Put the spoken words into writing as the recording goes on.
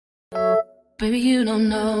Baby, you don't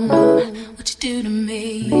know what you do to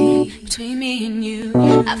me. Between me and you,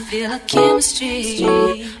 I feel a chemistry.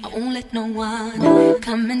 I won't let no one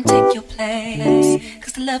come and take your place.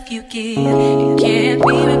 Cause the love you give, it can't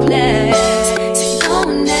be replaced. See, no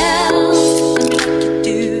one else can do like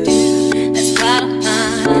you do. That's why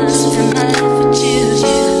I'm spend my life with you.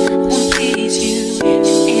 I wanna please you in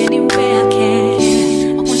any way I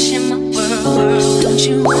can. I wanna share my world, don't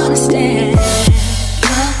you understand?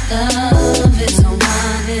 Your love is a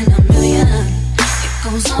one in a million. It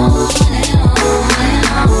goes on and on and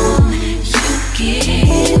on. You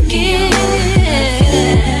give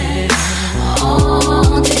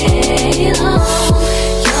all day long.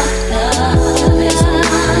 Your love is a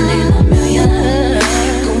one in a million.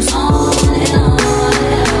 It goes on and on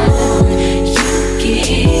and on. You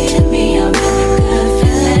give me a really good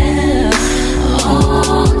feeling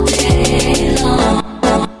all day long.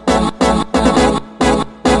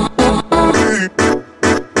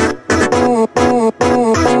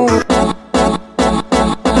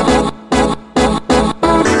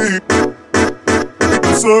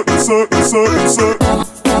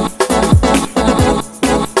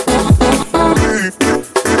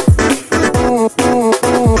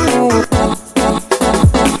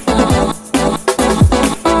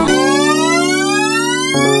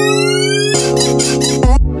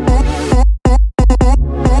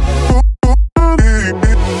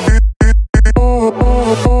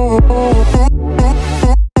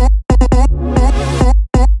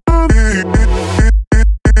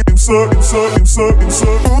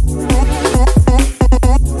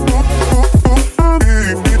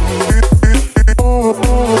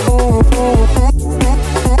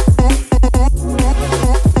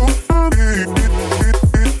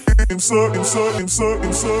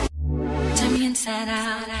 Turn me inside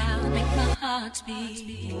out, make my heart beat.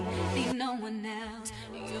 Need no one else.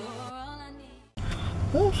 You're all I need.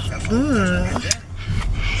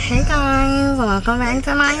 Hey guys, welcome back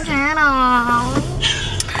to my channel.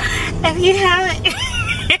 If you haven't,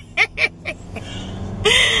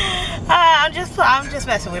 I'm just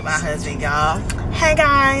messing with my husband, y'all. Hey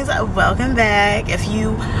guys, welcome back. If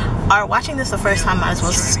you are watching this the first time, might as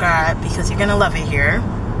well subscribe because you're gonna love it here.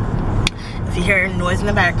 If you hear noise in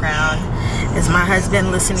the background, it's my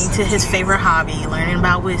husband listening to his favorite hobby, learning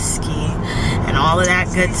about whiskey and all of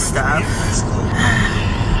that good stuff.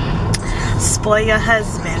 Spoil your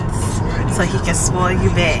husband so he can spoil you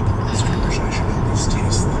back.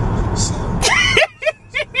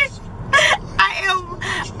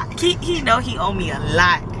 He know he owe me a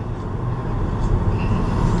lot.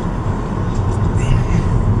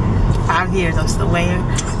 5 years I'm still waiting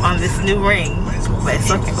on this new ring. But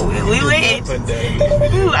it's okay. We waited.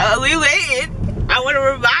 We waited. I want to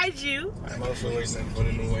remind you. I'm also waiting for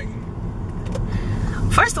the new ring.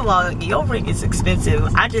 First of all, your ring is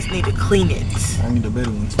expensive. I just need to clean it. I need a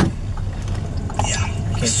better one. Yeah.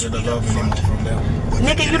 I can't feel the love anymore from that one.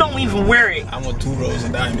 Nigga, you don't even wear it. I want 2 rows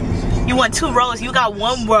of diamonds. You want 2 rows? You got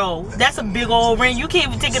 1 row. That's a big old ring. You can't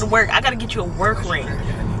even take it to work. I gotta get you a work ring.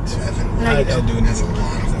 I do need a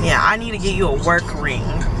ring. Yeah, I need to get you a work ring.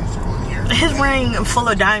 His ring full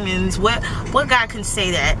of diamonds. What guy can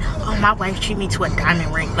say that? Oh, my wife treat me to a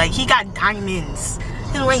diamond ring. Like, he got diamonds.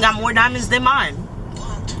 His ring got more diamonds than mine.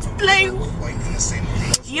 Like,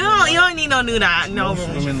 you don't need no new diamond. No.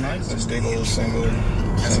 Women like this big old single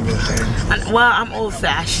thing. Well, I'm old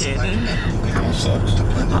fashioned. It sucks.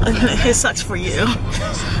 It sucks for you.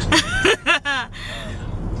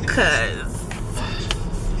 Cause.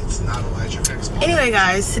 Anyway,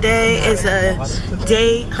 guys, today is a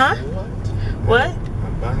day. Huh? What?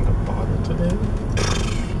 I'm buying a bottle today.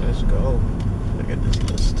 Let's go. Look at this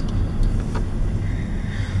list.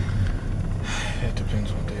 It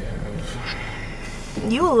depends what they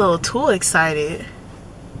have. You a little too excited.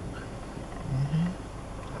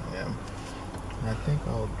 I am. I think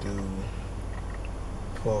I'll do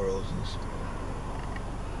 4 roses.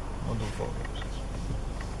 I'll do 4 roses.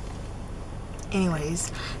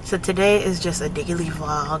 Anyways, so today is just a daily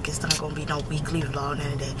vlog. It's not gonna be no weekly vlog in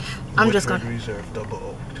a day. I'm just gonna reserve double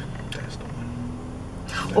oaked. That's the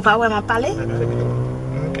one. Opa, where my palette?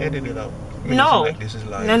 Edit it out. No. Like this is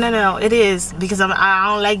live. No. It is because I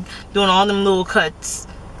don't like doing all them little cuts.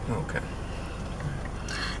 Okay.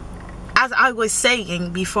 As I was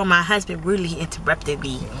saying before, my husband really interrupted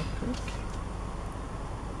me.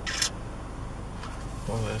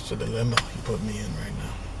 Well, that's the dilemma you put me in right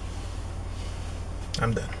now.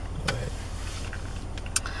 I'm done. Go ahead.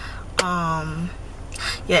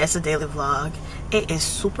 Yeah, it's a daily vlog. It is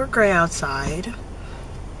super gray outside.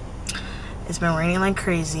 It's been raining like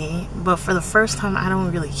crazy, but for the first time, I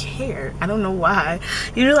don't really care. I don't know why.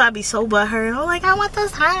 Usually I'd be so butthurt. I'm like, I want the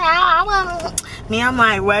sun out. I'm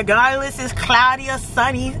like, regardless, it's cloudy or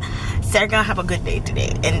sunny, Sarah gonna have a good day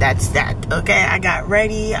today, and that's that. Okay, I got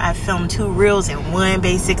ready. I filmed 2 reels in one,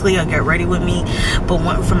 basically. I'll get ready with me, but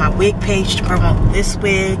one for my wig page to promote this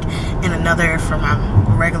wig, and another for my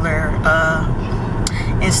regular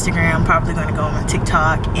Instagram. Probably gonna go on my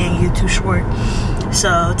TikTok and YouTube short.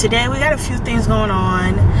 So today we got a few things going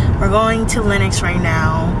on. We're going to Lennox right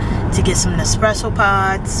now to get some Nespresso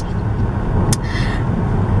pods.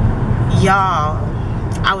 Y'all,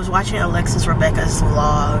 I was watching Alexis Rebecca's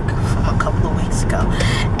vlog from a couple of weeks ago,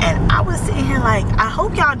 and I was sitting here like, I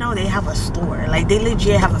hope y'all know they have a store. Like, they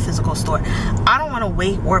legit have a physical store. I don't want to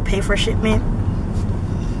wait or pay for shipment.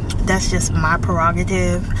 That's just my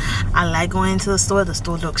prerogative. I like going to the store. The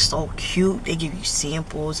store looks so cute. They give you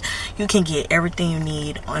samples. You can get everything you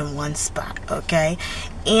need on one spot, okay?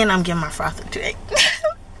 And I'm getting my frother today.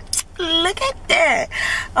 Look at that.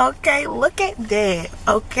 Okay, look at that.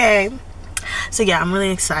 Okay. So yeah, I'm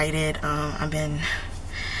really excited. I've been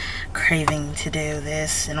craving to do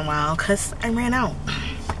this in a while because I ran out.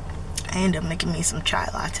 I ended up making me some chai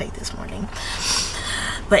latte this morning.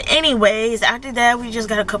 But anyways, after that, we just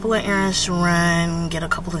got a couple of errands to run, get a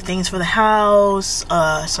couple of things for the house,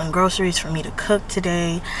 some groceries for me to cook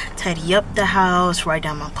today, tidy up the house, write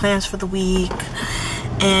down my plans for the week,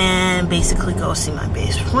 and basically go see my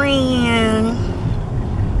best friend.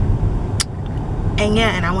 And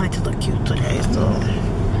yeah, and I wanted to look cute today, so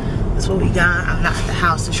that's what we got. I'm not at the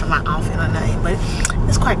house to show my outfit or nothing, but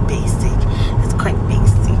it's quite basic. It's quite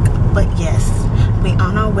basic. But yes, we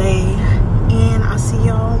on our way, and I'll see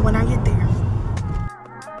y'all when I get there.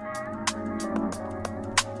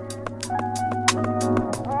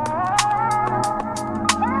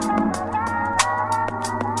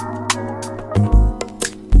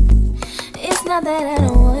 It's not that I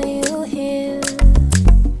don't want you here.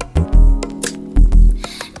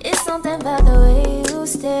 It's something about the way you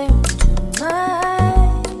stare into my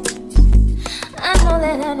eyes. I know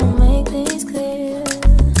that I don't make things clear.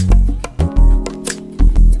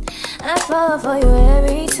 I fall for you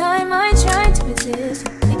every time I try to resist.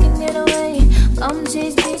 We can get away, come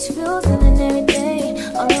chase beach views and then every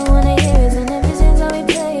day. All I wanna hear is an everything that we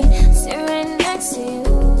play. Sit right next to you.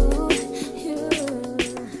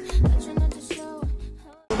 I try not to show.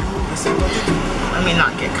 Let me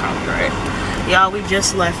not get copyright. Y'all, we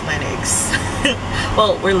just left Lennox.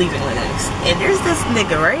 Well, we're leaving Lennox. And there's this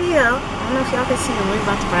nigga right here. I don't know if y'all can see him. We're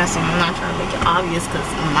about to pass him. I'm not trying to make it obvious because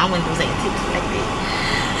my windows ain't tinted like that.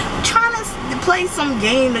 Trying to play some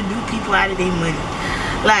game to do people out of their money.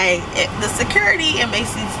 Like, the security and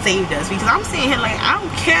basically saved us, because I'm sitting here like, I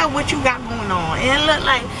don't care what you got going on. And it looked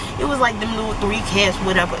like it was like them little 3 cats,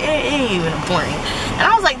 whatever. It ain't even important. And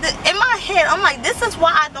I was like, in my head, I'm like, this is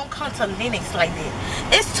why I don't come to Lennox like that.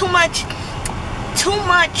 It's too much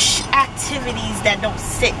activities that don't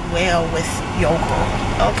sit well with your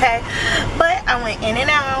girl, okay? But I went in and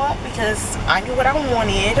out because I knew what I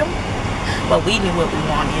wanted. But we knew what we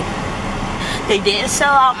wanted. They didn't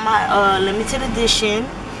sell out my limited edition,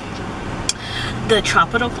 the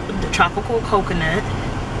tropical coconut.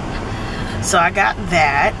 So I got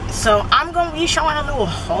that. So I'm gonna be showing a little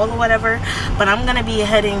haul or whatever, but I'm gonna be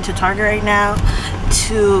heading to Target right now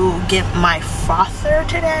to get my frother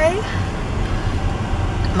today.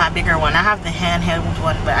 My bigger one. I have the handheld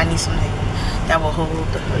one, but I need something that will hold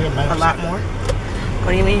a lot more.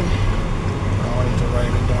 What do you mean? I wanted to write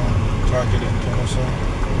it down. Target in Tennessee.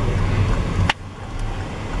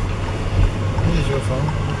 Use your phone.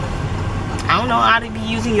 I don't know how to be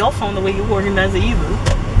using your phone the way you organize it either.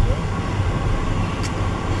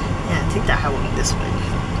 Yeah, take that highway this way.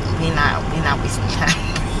 We not wasting time.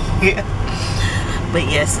 Yeah. But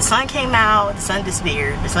yes, the sun came out, the sun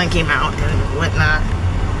disappeared, the sun came out and whatnot.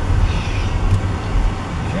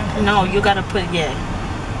 No, you gotta put, yeah.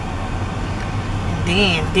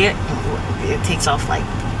 Then there it takes off like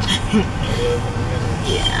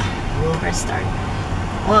yeah. Press start.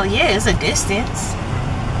 Well, yeah, it's a distance.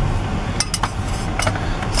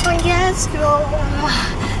 So yes, yo.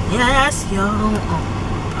 Yes, yo.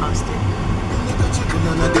 Oh, paused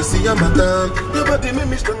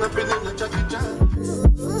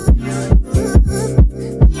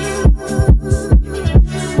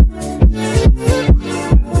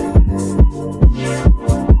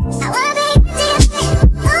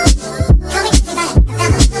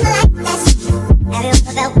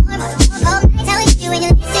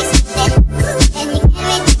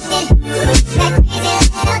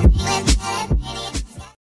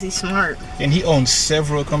smart. And he owns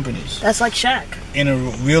several companies. That's like Shaq. In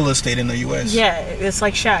real estate in the U.S. Yeah, it's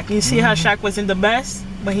like Shaq. You see how Shaq wasn't the best,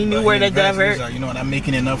 but he knew where to divert. Like, you know what? I'm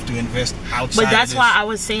making enough to invest outside. But that's why I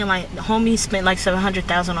was saying, like, homie spent like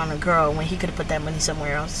 $700,000 on a girl when he could have put that money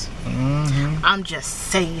somewhere else. I'm just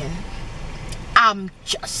saying.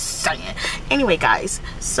 Anyway, guys,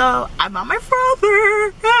 so I'm at my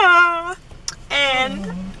brother,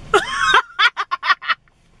 and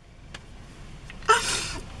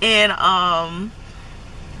and I'm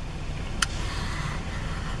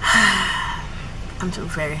so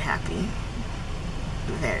very happy,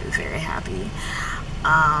 very happy.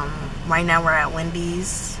 Right now we're at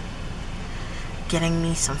Wendy's getting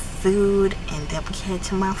me some food, and then we head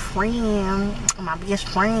to my biggest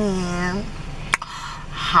friend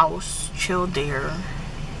house, chill there,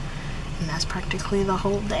 and that's practically the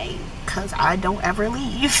whole day because I don't ever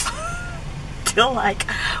leave till like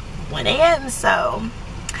 1 a.m. so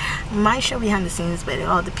might show behind the scenes, but it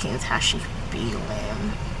all depends how she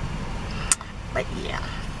feeling. But yeah,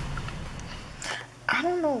 I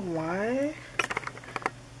don't know why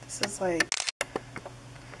this is like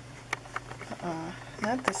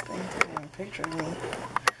not this thing taking a picture of me.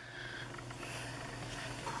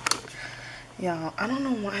 Y'all, I don't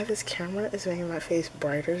know why this camera is making my face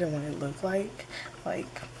brighter than what it looked like.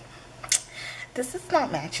 Like, this is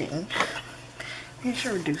not matching. I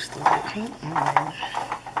should reduce the light.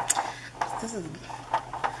 This is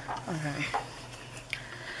okay.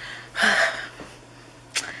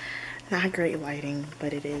 Not great lighting,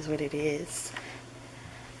 but it is what it is.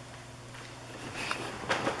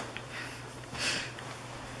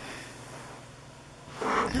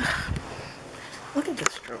 Look at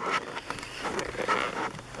this stroke.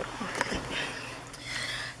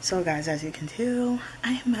 So guys, as you can tell,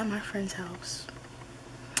 I am at my friend's house.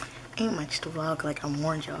 Ain't much to vlog, like I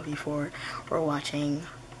warned y'all before. We're watching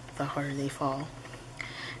The Harder They Fall.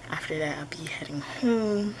 After that, I'll be heading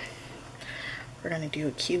home. We're gonna do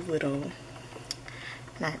a cute little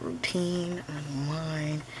night routine,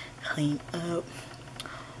 unwind, clean up,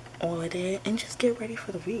 all of that, and just get ready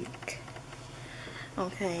for the week.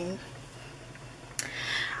 Okay.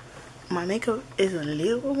 My makeup is a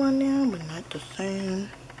little run down, but not the same.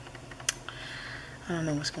 I don't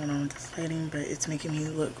know what's going on with this lighting, but it's making me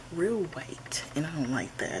look real white, and I don't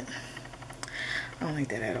like that. I don't like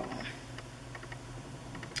that at all.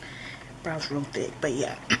 Brows real thick, but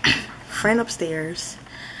yeah. Friend upstairs.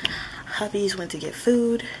 Hubbies went to get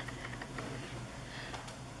food.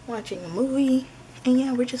 Watching a movie. And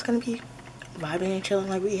yeah, we're just gonna be vibing and chilling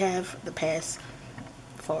like we have the past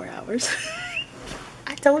 4 hours.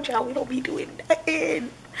 I told y'all we don't be doing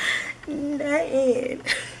nothing. Nothing.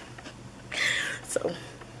 So,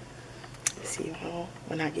 see y'all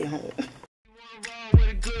when I get home.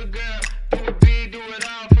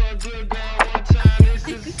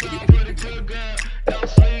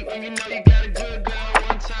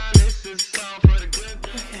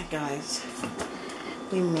 Okay guys,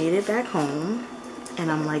 we made it back home,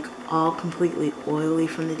 and I'm like all completely oily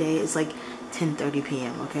from the day. It's like 10:30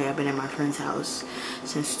 p.m. okay, I've been at my friend's house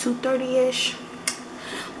since 2:30ish.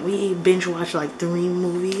 We binge watched like 3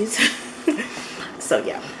 movies. So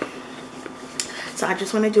yeah, so I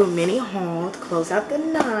just want to do a mini haul to close out the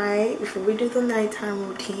night before we do the nighttime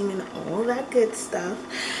routine and all that good stuff.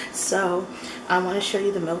 So I want to show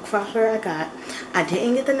you the milk frother I got. I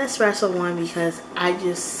didn't get the Nespresso one because I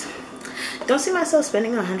just don't see myself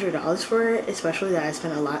spending $100 for it, especially that I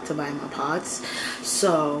spent a lot to buy my pods.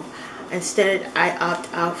 So instead I opt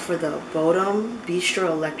out for the Bodum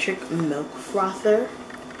Bistro Electric Milk Frother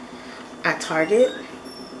at Target.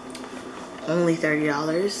 Only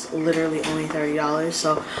 $30, literally only $30.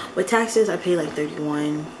 So with taxes I pay like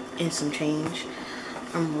 $31 and some change.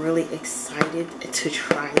 I'm really excited to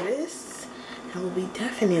try this. I will be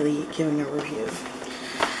definitely giving a review,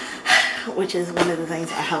 which is one of the things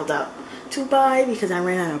I held up to buy because I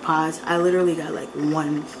ran out of pods. I literally got like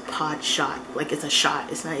 1 pod shot, like it's a shot,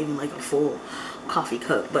 it's not even like a full coffee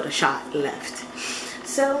cup, but a shot left.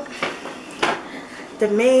 So the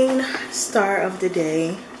main star of the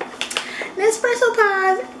day, Nespresso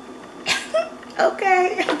pods.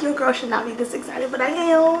 Okay, your girl should not be this excited, but I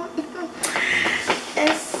am.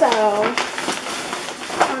 And so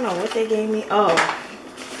I don't know what they gave me. Oh,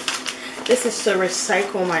 this is to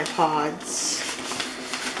recycle my pods.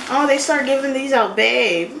 Oh, they started giving these out,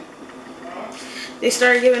 babe. They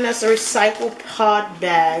started giving us recycle pod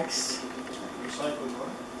bags. Recycle what?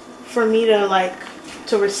 For me to like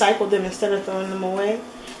to recycle them instead of throwing them away,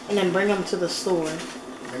 and then bring them to the store.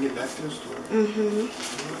 Bring it back to the store. Mm-hmm.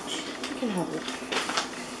 You can hold it.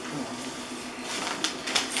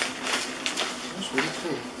 That's weird.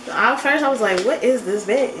 At first I was like, what is this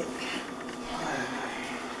bag?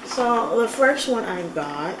 So the first one I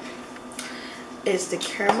got is the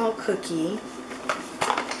caramel cookie.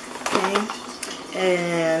 Okay.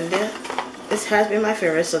 And this has been my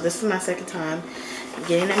favorite, so this is my second time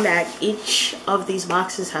getting them back. Each of these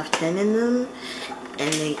boxes have 10 in them,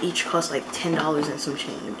 and they each cost like $10 and some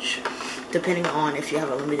change. Depending on if you have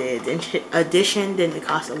a limited edition, then it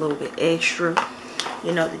costs a little bit extra.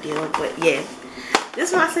 You know the deal. But yeah, this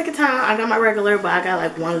is my second time. I got my regular, but I got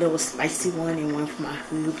like one little spicy one and one for my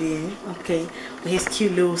husband. Okay, with his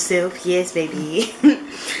cute little self. Yes, baby.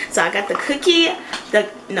 So I got the cookie,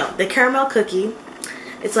 the caramel cookie.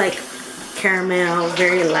 It's like caramel,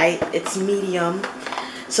 very light. It's medium,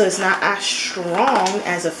 so it's not as strong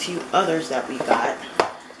as a few others that we got.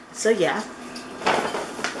 So yeah.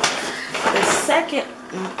 The second,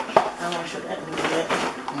 I want to show that a little bit.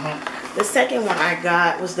 The second one I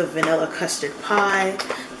got was the vanilla custard pie.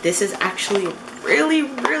 This is actually really,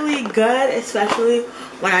 really good, especially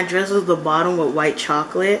when I drizzle the bottom with white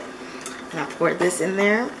chocolate. And I poured this in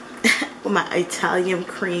there with my Italian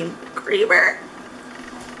creamer.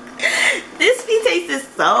 This pie tastes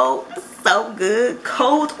so good,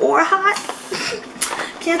 cold or hot.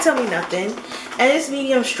 Can't tell me nothing. And it's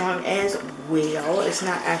medium strong as well. It's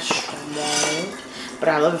not as strong, but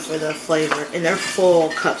I love it for the flavor. And they're full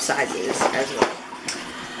cup sizes as well.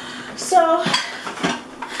 So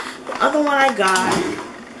the other one I got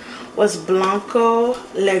was Blanco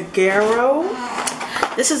Ligero.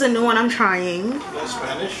 This is a new one I'm trying. That's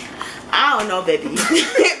Spanish? I don't know, baby.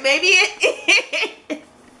 Maybe it.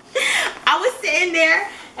 I was sitting there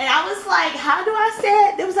and I was like, how do I say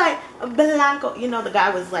it? It was like Blanco. You know, the guy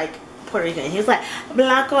was like Puerto Rican. He was like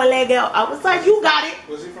Blanco Ligero. I was like, you got it.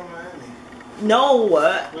 Was he from Miami? No,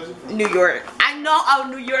 Was he from New York. I know I'm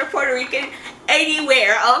New York, Puerto Rican,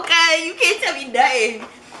 anywhere. Okay, you can't tell me nothing.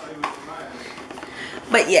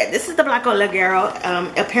 But yeah, this is the Blanco Ligero.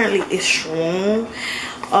 Apparently it's strong.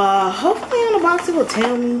 Hopefully on the box it will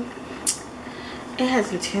tell me. It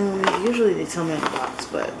hasn't told me. Usually they tell me on the box,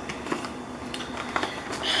 but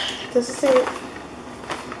does it say it?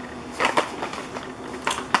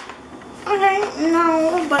 Okay,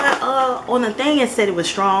 no, but on the thing it said it was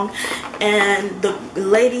strong, and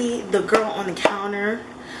the girl on the counter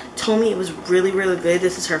told me it was really, really good.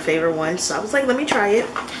 This is her favorite one, so I was like, let me try it.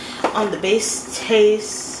 The base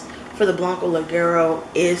taste for the Blanco Ligero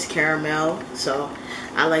is caramel, so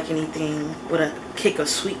I like anything with a kick of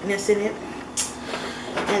sweetness in it.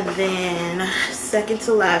 And then second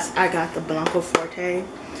to last, I got the Blanco Forte.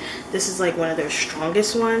 This is like one of their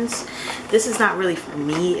strongest ones. This is not really for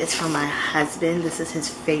me, it's for my husband. This is his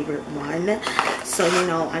favorite one, so you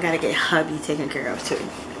know I gotta get hubby taken care of too.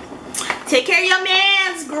 Take care of your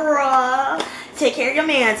mans, girl. Take care of your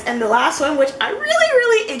mans. And the last one, which I'm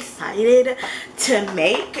really excited to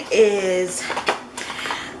make, is,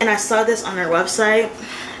 and I saw this on their website,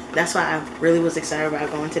 that's why I really was excited about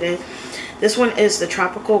going today. This one is the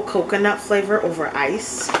tropical coconut flavor over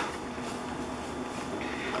ice.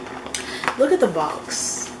 Look at the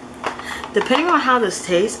box. Depending on how this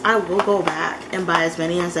tastes, I will go back and buy as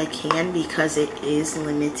many as I can because it is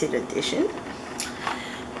limited edition.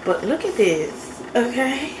 But look at this,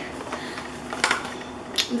 okay?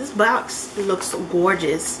 This box looks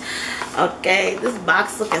gorgeous. Okay, this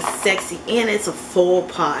box looking sexy, and it's a full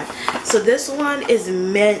pot. So this one is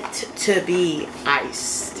meant to be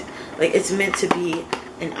iced. Like, it's meant to be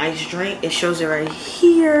an iced drink. It shows it right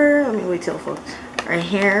here. Let me wait till folks. Right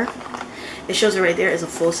here. It shows it right there. It's a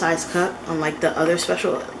full-size cup, unlike the other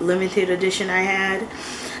special limited edition I had.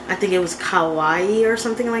 I think it was Kawaii or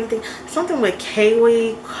something like that. Something with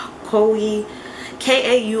Kaui,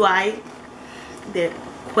 K-A-U-I. I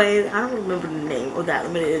don't remember the name of that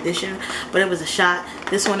limited edition, but it was a shot.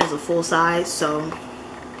 This one is a full size, so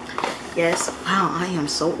yes. Wow, I am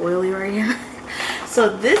so oily right here. So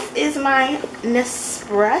this is my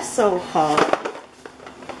Nespresso haul.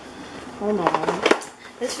 Hold on.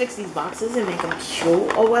 Let's fix these boxes and make them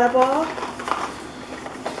cute or whatever.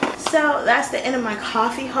 So that's the end of my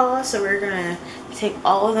coffee haul. So we're gonna take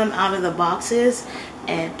all of them out of the boxes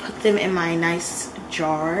and put them in my nice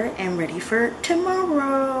jar and ready for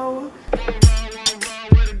tomorrow.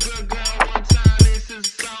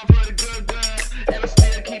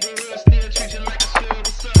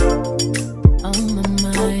 On my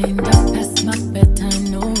mind, past my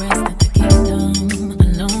bedtime, no rest at the kingdom.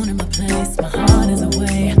 Alone in my place, my heart is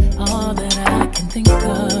away. All that I can think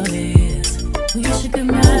of is we should get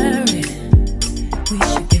married. We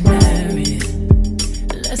should get married.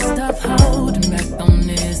 Let's stop holding back on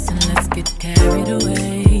this and let's get carried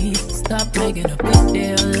away. Stop making a big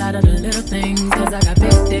deal out of the little things, 'cause I got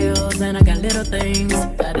little things,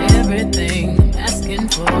 got everything I'm asking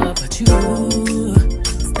for, but you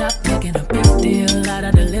stop making a big deal out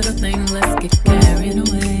of the little things. Let's get carried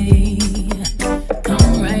away.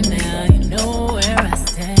 Come right now, you know where I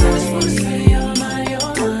stand. I just wanna say you're mine,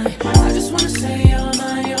 you're mine. I just wanna say you're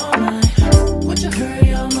mine, you're mine. Would you hurry,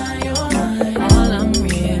 you're mine, you're mine. All I'm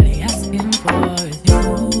really asking for is you.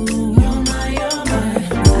 You're mine, you're mine.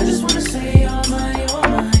 I just wanna say you're mine, you're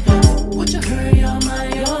mine. Would you hurry, you're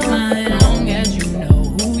mine, you're mine. Long as you know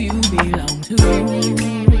who you belong to.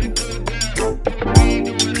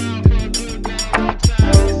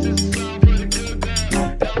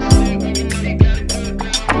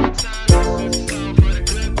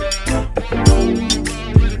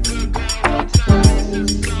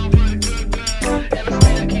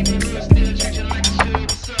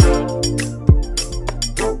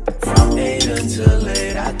 From 8 until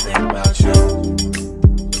late, I think about you.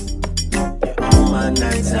 Yeah, on my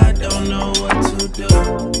nights, I don't know what to do.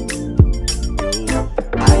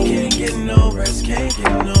 I can't get no rest, can't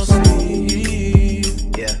get no sleep.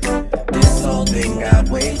 Yeah, this whole thing got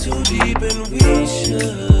way too deep, and we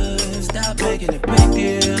should stop making a big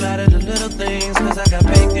deal out of the little things. Cause I got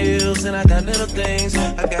big deals and I got little things.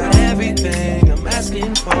 I got everything I'm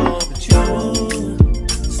asking for, but you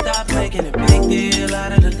stop making a big deal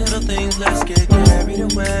out of the little things. Let's get carried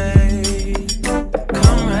away.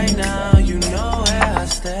 Come right now, you know where I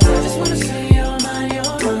stand. I just wanna say you're mine,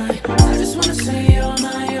 you're mine. I just wanna say you're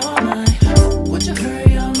mine, you're mine. Would you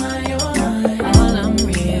hurry, you're mine, you're mine. All I'm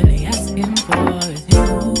really asking for is you.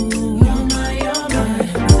 You're mine, you're mine.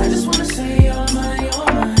 I just wanna say you're mine, you're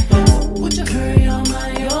mine. Would you hurry, you're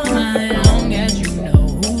mine, you're mine. Long as you know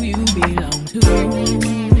who you belong to.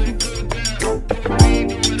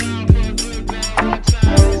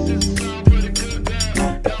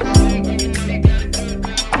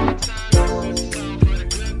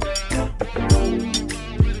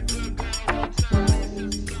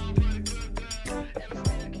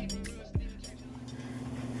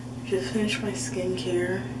 Just finished my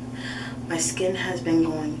skincare. My skin has been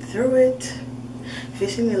going through it. If you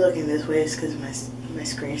see me looking this way, it's because my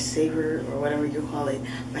screensaver, or whatever you call it,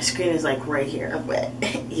 my screen is like right here. But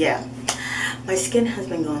yeah, my skin has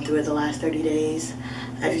been going through it the last 30 days.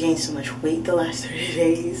 I've gained so much weight the last 30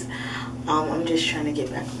 days. I'm just trying to get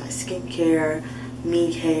back on my skincare,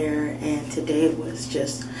 me hair, and today was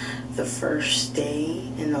just the first day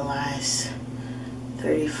in the last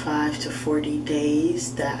 35 to 40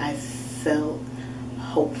 days that I felt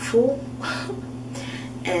hopeful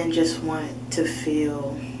and just wanted to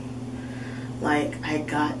feel like I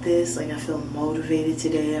got this. Like I feel motivated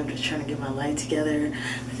today. I'm just trying to get my life together.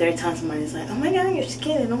 But every time somebody's like, oh my god, your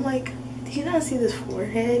skin, and I'm like, do you not see this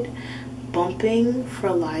forehead bumping for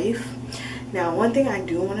life? Now, one thing I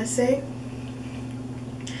do want to say,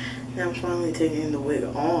 now I'm finally taking the wig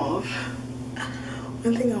off.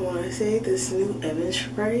 One thing I want to say, this new Evans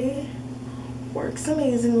spray works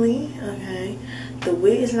amazingly, okay? The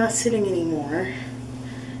wig is not sitting anymore.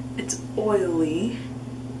 It's oily,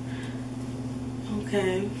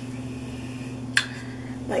 okay?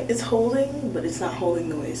 Like, it's holding, but it's not holding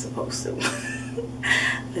the way it's supposed to.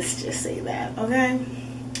 Let's just say that, okay?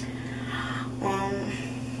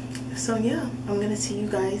 So yeah, I'm gonna see you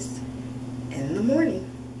guys in the morning.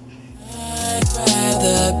 I'd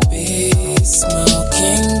rather be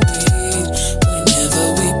smoking weed.